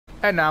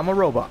And now I'm a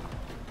robot.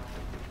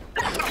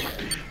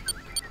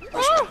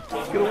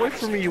 Get away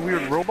from me, you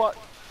weird robot.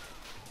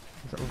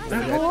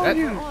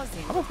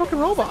 I'm a fucking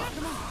robot.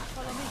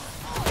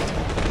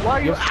 Why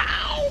are you?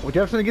 Would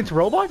you have something against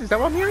robots? Is that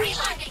what I'm hearing?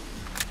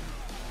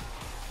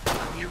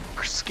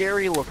 You're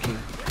scary looking.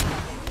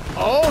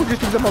 Oh, just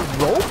because I'm a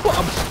robot,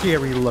 I'm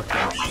scary looking.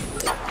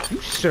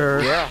 You,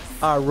 sir,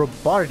 are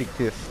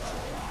roboticist.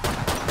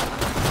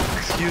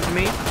 Excuse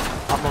me?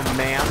 I'm a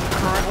man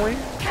currently.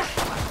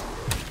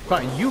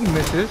 But you,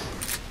 missus,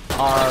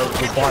 are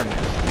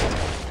roboticist.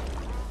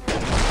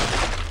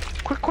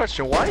 Quick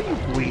question, why are you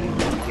bleeding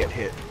when you get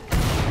hit?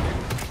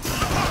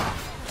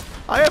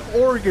 I have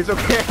organs,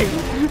 okay?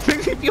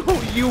 Makes me feel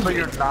human. So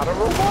you're not a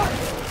robot?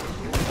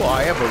 Well,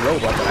 I am a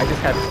robot, but I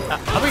just have...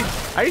 I mean,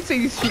 I didn't say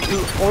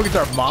these organs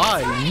are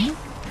mine.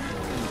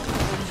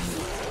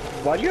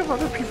 Why do you have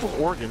other people's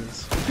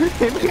organs?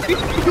 It makes me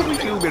feel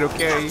human,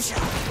 okay?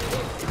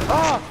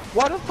 Ah!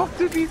 Why the fuck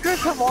do these guys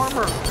have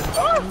armor?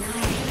 Ah!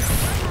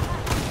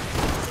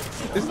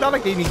 It's not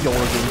like they need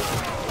organs.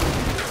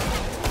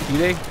 Do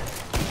they?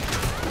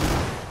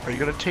 Are you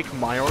gonna take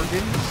my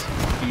organs?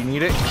 Do you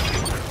need it?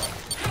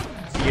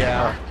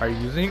 Yeah. Are you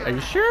using? Are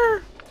you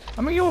sure?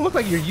 I mean, you don't look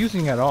like you're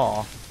using it at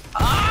all.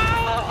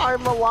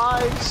 I'm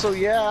alive, so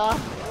yeah.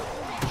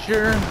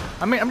 Sure.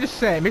 I mean, I'm just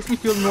saying, it makes me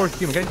feel more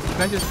human.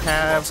 Can I just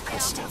have...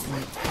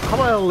 How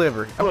about a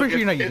liver? I'm pretty sure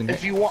you're not using it.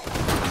 If you want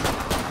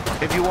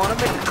to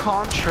make a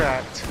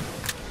contract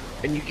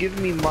and you give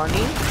me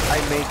money, I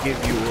may give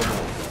you a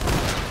remote.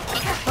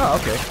 Oh,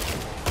 okay.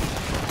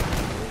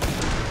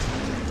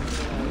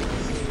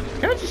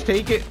 Can I just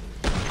take it?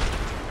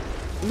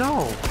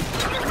 No.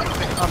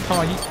 Oh, come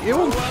on. It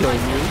won't kill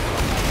you.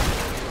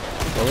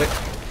 Will it?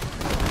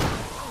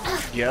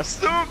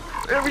 Yes.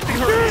 Everything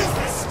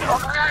hurts.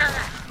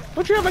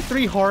 Don't you have like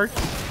 3 hearts?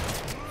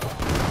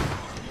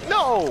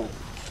 No.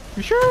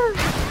 You sure?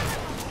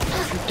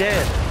 I'm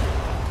dead.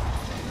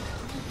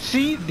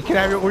 See? Can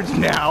I have your words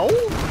now?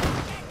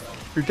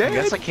 You're dead. I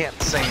guess I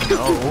can't say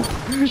no.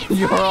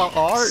 You're a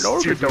heart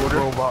organ Stupid donor.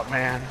 robot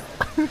man.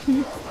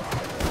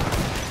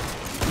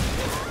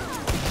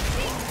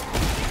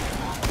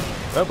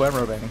 Oh boy, I'm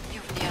robating.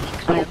 You've nearly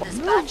cleared this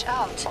batch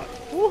out.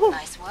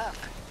 Nice work.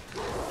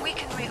 We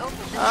can reopen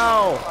the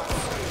Ow!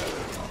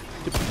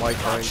 Stupid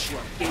Wi-Fi.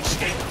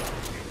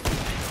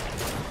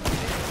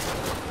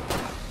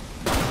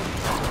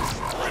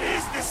 What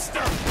is this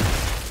stuff?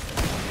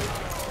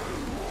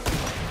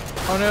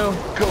 Oh no,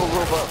 Go,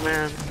 robot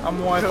man. I'm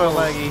Wi-Fi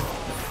laggy.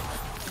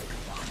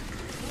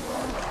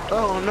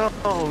 Oh no.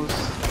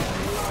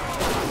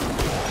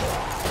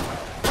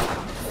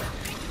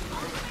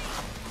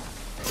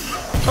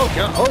 Oh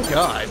god, oh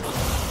god.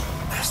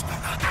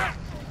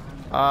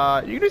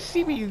 You're gonna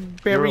see me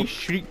very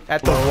shriek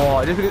at the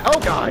wall just because, oh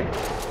god!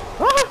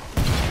 Ah!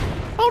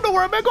 I don't know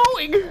where I'm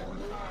going!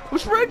 I'm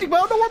sprinting, but I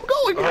don't know where I'm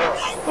going!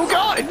 Oh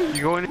god!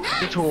 You going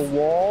into a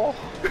wall?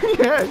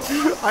 Yes,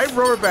 I'm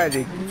rubber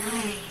banding.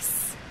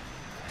 nice.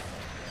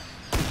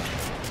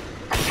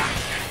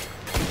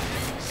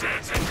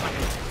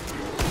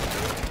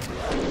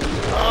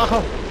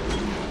 Oh.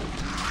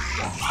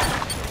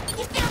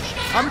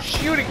 I'm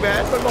shooting,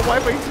 man, but my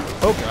Wi-Fi.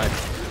 Oh god.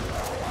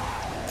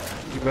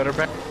 You better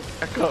back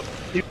up.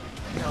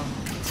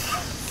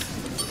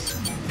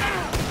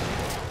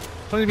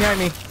 Something's behind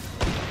me.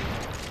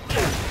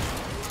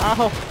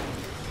 Ow.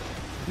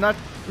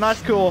 Not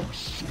cool.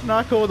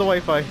 Not cool with the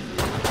Wi-Fi.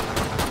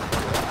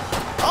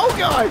 Oh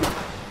god!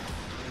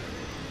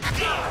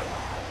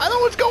 I don't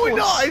know what's going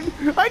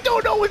on! I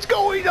don't know what's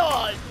going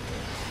on!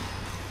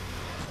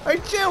 I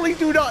generally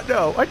do not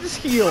know. I just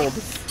healed.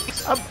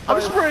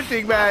 I'm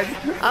sprinting, man.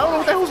 I don't know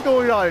what the hell's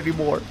going on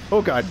anymore.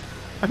 Oh god.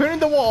 I'm hitting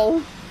the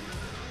wall.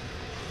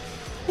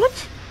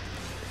 What?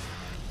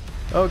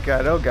 Oh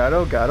god, oh god,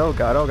 oh god, oh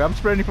god, oh god. I'm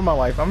sprinting for my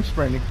life. I'm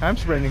sprinting. I'm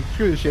sprinting.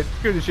 Screw this shit.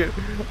 Screw this shit.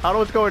 I don't know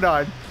what's going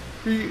on.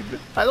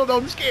 I don't know.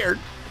 I'm scared.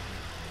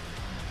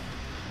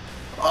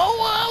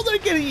 Oh, how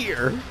did I get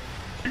here?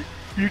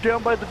 You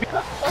down by the beach?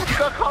 You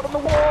got caught on the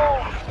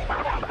wall!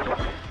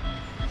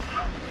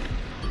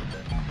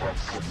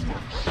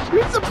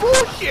 It's a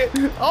bullshit!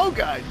 Oh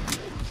god!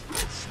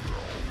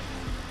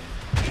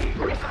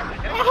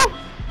 Oh.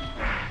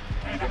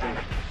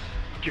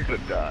 You're gonna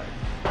die.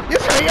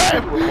 Yes, I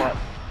am!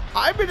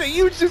 I'm at a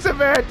huge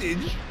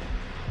disadvantage!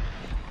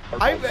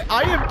 I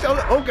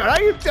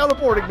am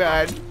teleporting,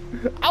 man!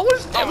 I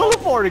was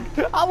teleporting!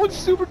 I was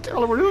super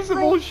teleporting! This is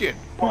bullshit!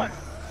 What?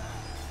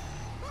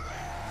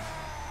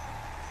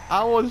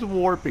 I was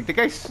warping. The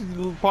guy's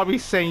probably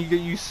saying that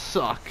you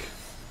suck.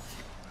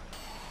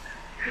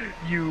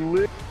 You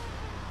live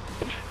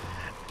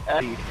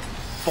at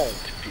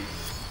fault.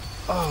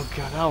 Oh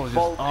god, that was just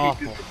Faulty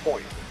awful.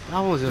 disappointment. That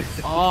was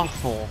just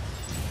awful.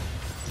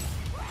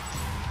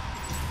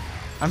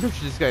 I'm pretty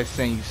sure this guy's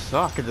saying you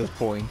suck at this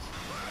point.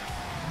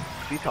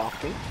 Is he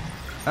talking?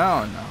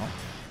 I don't know.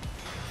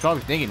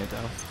 Probably thinking it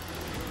though.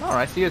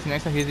 Alright, see you guys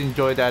next time. You guys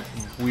enjoyed that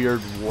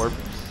weird warp.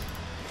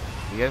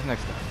 See you guys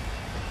next time.